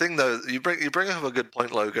another thing though. You bring up a good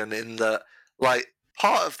point, Logan, in that like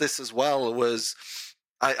part of this as well was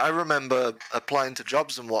I remember applying to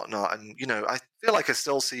jobs and whatnot, and you know, I feel like I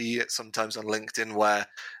still see it sometimes on LinkedIn where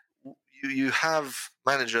you have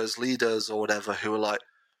managers, leaders, or whatever who are like,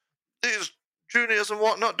 these juniors and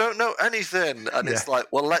whatnot don't know anything, and it's like,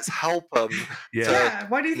 well, let's help them.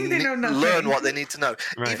 Why do you think they know nothing? Learn what they need to know,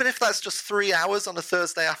 even if that's just 3 hours on a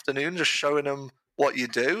Thursday afternoon, just showing them what you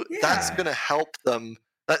do. That's going to help them.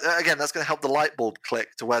 Again, that's going to help the light bulb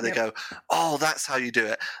click to where they go, oh, that's how you do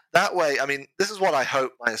it. That way, I mean, this is what I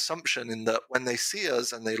hope, my assumption, in that when they see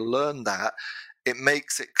us and they learn that, it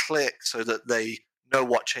makes it click so that they know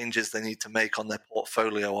what changes they need to make on their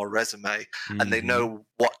portfolio or resume, and they know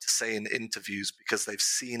what to say in interviews because they've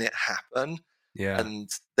seen it happen, and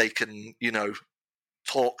they can,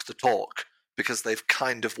 talk the talk because they've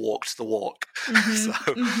kind of walked the walk. So,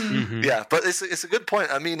 but it's a good point.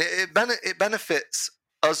 I mean, it benefits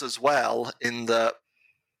us as well in that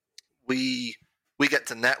we get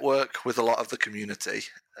to network with a lot of the community,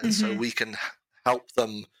 and so we can help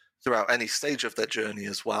them throughout any stage of their journey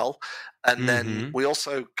as well. And then we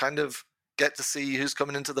also kind of get to see who's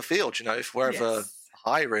coming into the field, if we're ever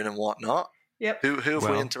hiring and whatnot. Who have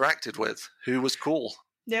we interacted with? Who was cool?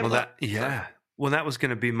 Well, that was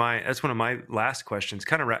going to be that's one of my last questions.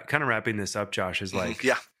 Kind of wrapping this up, Josh, is like,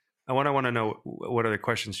 I want to know what other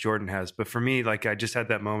questions Jordan has. But for me, like, I just had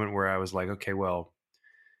that moment where I was like, okay, well,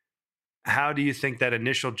 how do you think that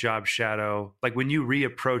initial job shadow, like when you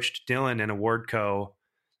reapproached Dylan and Awardco,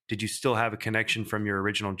 did you still have a connection from your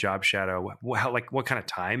original job shadow? What kind of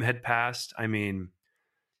time had passed? I mean,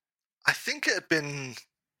 I think it had been,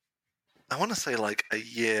 I want to say like a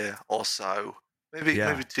year or so, maybe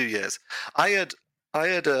 2 years. I had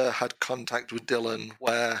had contact with Dylan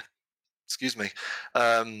where,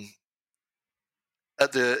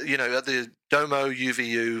 at the Domo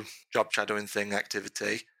UVU job shadowing thing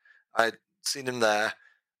activity, I'd seen him there.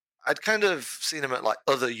 I'd kind of seen him at like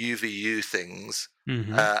other UVU things,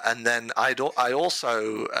 and then I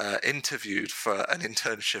also interviewed for an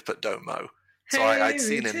internship at Domo, so I'd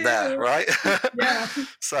seen him there, right?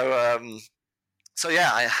 So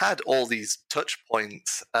I had all these touch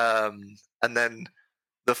points, and then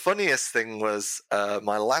the funniest thing was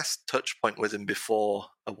my last touch point with him before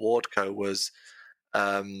Awardco was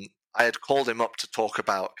I had called him up to talk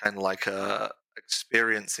about kind of like a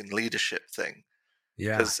experience in leadership thing.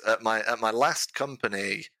 Because at my last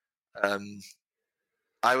company,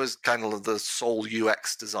 I was kind of the sole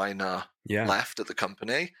UX designer left at the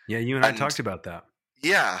company. Yeah, you and I talked about that.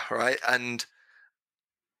 Yeah, right. And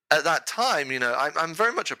at that time, I'm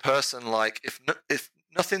very much a person like if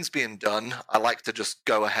nothing's being done, I like to just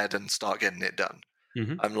go ahead and start getting it done.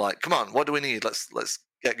 I'm like, come on, what do we need? Let's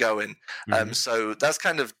get going. So that's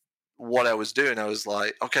kind of what I was doing. I was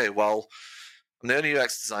like, okay, well, I'm the only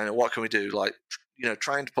UX designer. What can we do? Like,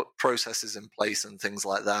 trying to put processes in place and things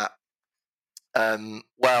like that.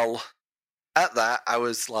 Well, at that, I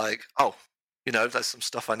was like, oh, there's some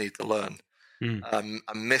stuff I need to learn. I'm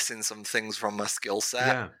missing some things from my skill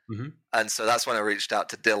set. And so that's when I reached out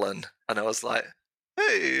to Dylan, and I was like,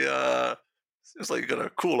 hey, seems like you got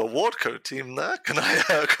a cool Awardco team there. Can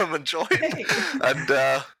I come and join? Hey. And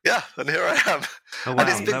and here I am. Oh, wow. And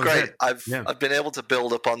it's been great. I've been able to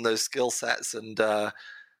build upon those skill sets, and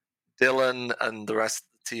Dylan and the rest of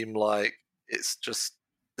the team, like, it's just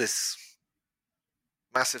this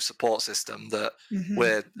massive support system that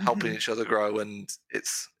we're helping each other grow, and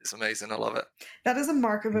it's amazing. I love it. That is a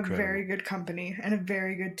mark of a very good company and a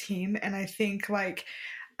very good team. And I think, like,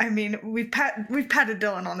 I mean, we've patted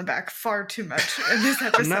Dylan on the back far too much in this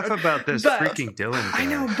episode. Enough about this freaking Dylan guy. I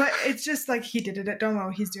know, but it's just like he did it at Domo.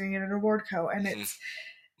 He's doing it at Awardco, and it's.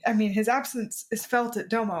 I mean, his absence is felt at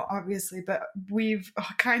Domo, obviously, but we've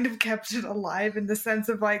kind of kept it alive in the sense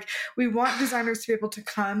of, like, we want designers to be able to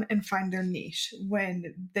come and find their niche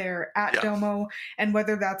when they're at Domo, and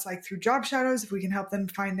whether that's, like, through job shadows, if we can help them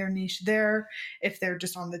find their niche there, if they're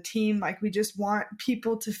just on the team, like, we just want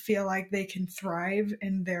people to feel like they can thrive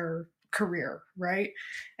in their career, right?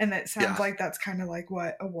 And that sounds like that's kind of like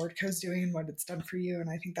what Awardco's doing and what it's done for you, and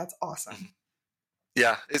I think that's awesome.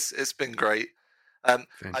 Yeah, it's been great.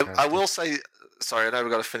 I will say, sorry, I know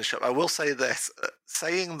we've got to finish up. I will say this,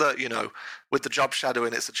 saying that, with the job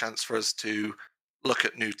shadowing, it's a chance for us to look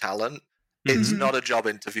at new talent. It's not a job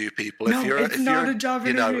interview, people. No, it's not a job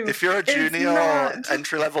interview. If you're a junior or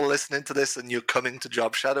entry level listening to this and you're coming to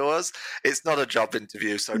job shadow us, it's not a job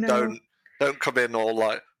interview. So don't come in all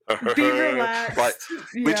like, be relaxed. Like,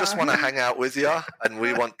 we just want to hang out with you, and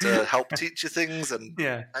we want to help teach you things and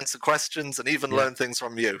answer questions and even learn things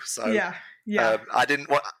from you. So I didn't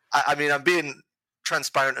want. I mean, I'm being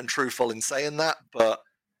transparent and truthful in saying that, but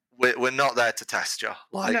we're not there to test you.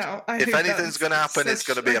 Like, no, if anything's going to happen, it's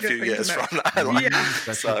going to be a few years from now. Like,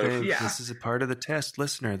 That's okay. This is a part of the test,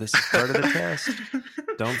 listener. This is part of the test.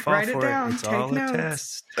 Don't fall Write for it down. It's Take all notes. a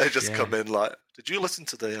test. They just come in like, did you listen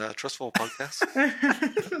to the Trustful podcast?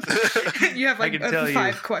 You have like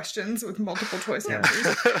 5 questions with multiple choice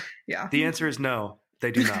answers. Yeah. The answer is no.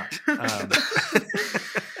 They do not.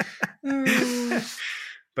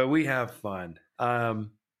 But we have fun.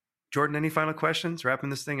 Jordan, any final questions? Wrapping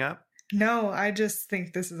this thing up? No, I just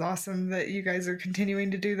think this is awesome that you guys are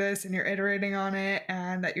continuing to do this and you're iterating on it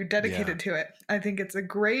and that you're dedicated to it. I think it's a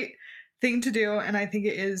great thing to do, and I think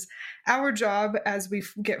it is our job as we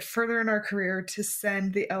get further in our career to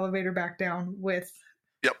send the elevator back down with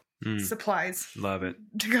supplies. Love it.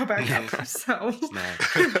 To go back up. So,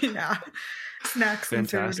 snacks Fantastic. And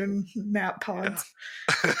food and nap pods.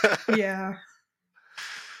 Yeah.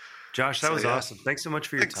 Josh, that was awesome. Thanks so much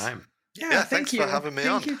for your time. Yeah, thanks for having me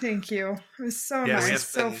on. Thank you. It was so nice,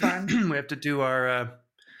 so fun. We have to do our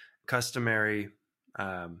customary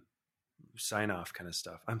sign off kind of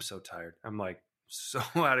stuff. I'm so tired. I'm like so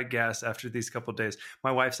out of gas after these couple of days.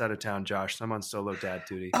 My wife's out of town, Josh, so I'm on solo dad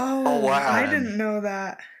duty. Oh wow. I didn't know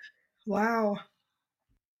that. Wow.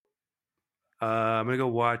 I'm going to go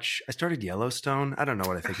watch. I started Yellowstone. I don't know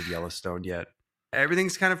what I think of Yellowstone yet.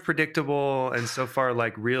 Everything's kind of predictable and so far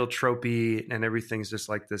like real tropey, and everything's just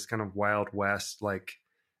like this kind of Wild West, like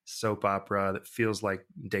soap opera that feels like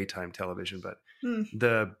daytime television. But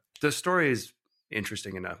the story is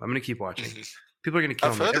interesting enough. I'm going to keep watching. People are going to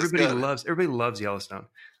kill me. Everybody loves Yellowstone.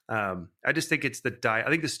 I just think it's I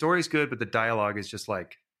think the story's good, but the dialogue is just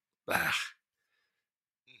like,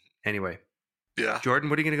 anyway. Yeah. Jordan,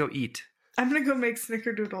 what are you going to go eat? I'm going to go make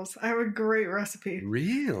snickerdoodles. I have a great recipe.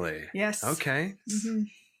 Really? Yes. Okay. Mm-hmm.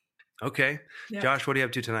 Okay. Yep. Josh, what are you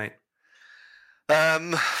up to tonight? I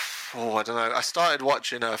don't know. I started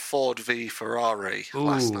watching a Ford v Ferrari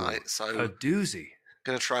last night. So a doozy.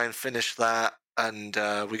 Going to try and finish that. And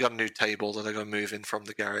we got a new table that I'm going to move in from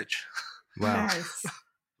the garage. Wow. Nice.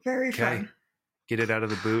 Very fun. Get it out of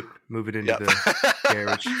the boot, move it into the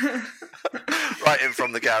garage. Right in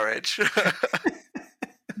from the garage.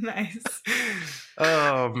 Nice.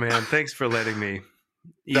 Oh man, thanks for letting me.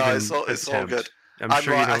 No, it's all good. I'm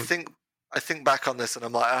sure you don't... I think back on this and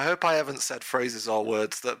I'm like, I hope I haven't said phrases or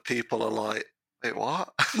words that people are like, wait,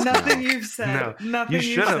 what? Nothing you've said. No, nothing you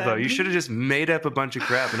should have though. You should have just made up a bunch of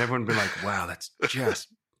crap and everyone would be like, wow, that's just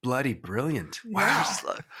bloody brilliant. Wow.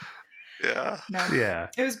 Yeah.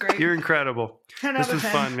 It was great. You're incredible. This was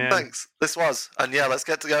fun, man. Thanks. This was. And let's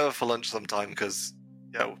get together for lunch sometime because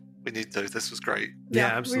we need to. This was great.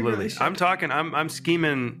 Yeah, absolutely. Really I'm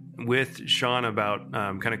scheming with Sean about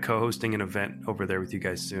kind of co-hosting an event over there with you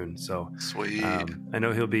guys soon. So sweet. I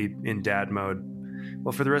know he'll be in dad mode.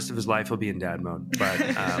 Well, for the rest of his life, he'll be in dad mode. But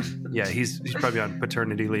he's probably on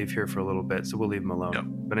paternity leave here for a little bit, so we'll leave him alone. Yep.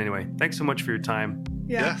 But anyway, thanks so much for your time.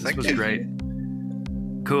 Yeah, this was great.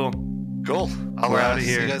 Cool. I'll We're out of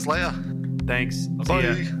here. See you guys later. Thanks. Bye.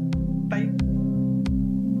 See ya. Bye.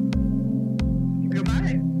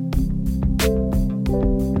 Goodbye.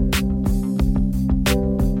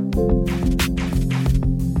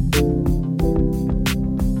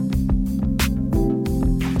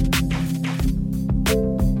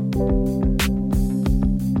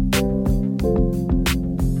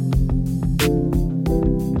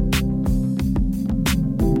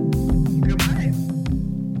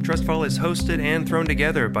 Trustfall is hosted and thrown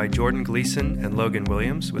together by Jordan Gleason and Logan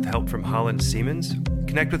Williams with help from Holland Siemens.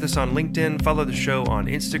 Connect with us on LinkedIn, follow the show on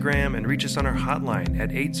Instagram, and reach us on our hotline at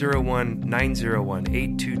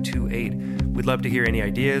 801-901-8228. We'd love to hear any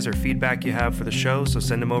ideas or feedback you have for the show, so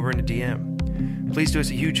send them over in a DM. Please do us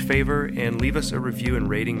a huge favor and leave us a review and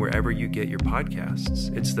rating wherever you get your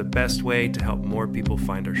podcasts. It's the best way to help more people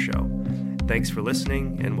find our show. Thanks for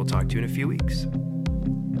listening, and we'll talk to you in a few weeks.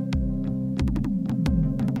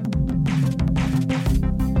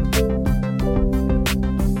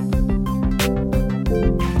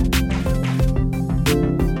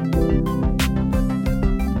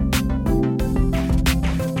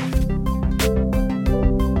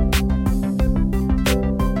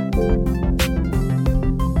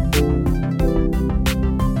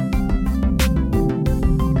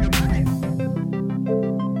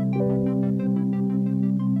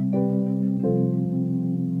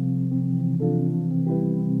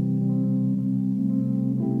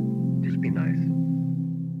 Just be nice.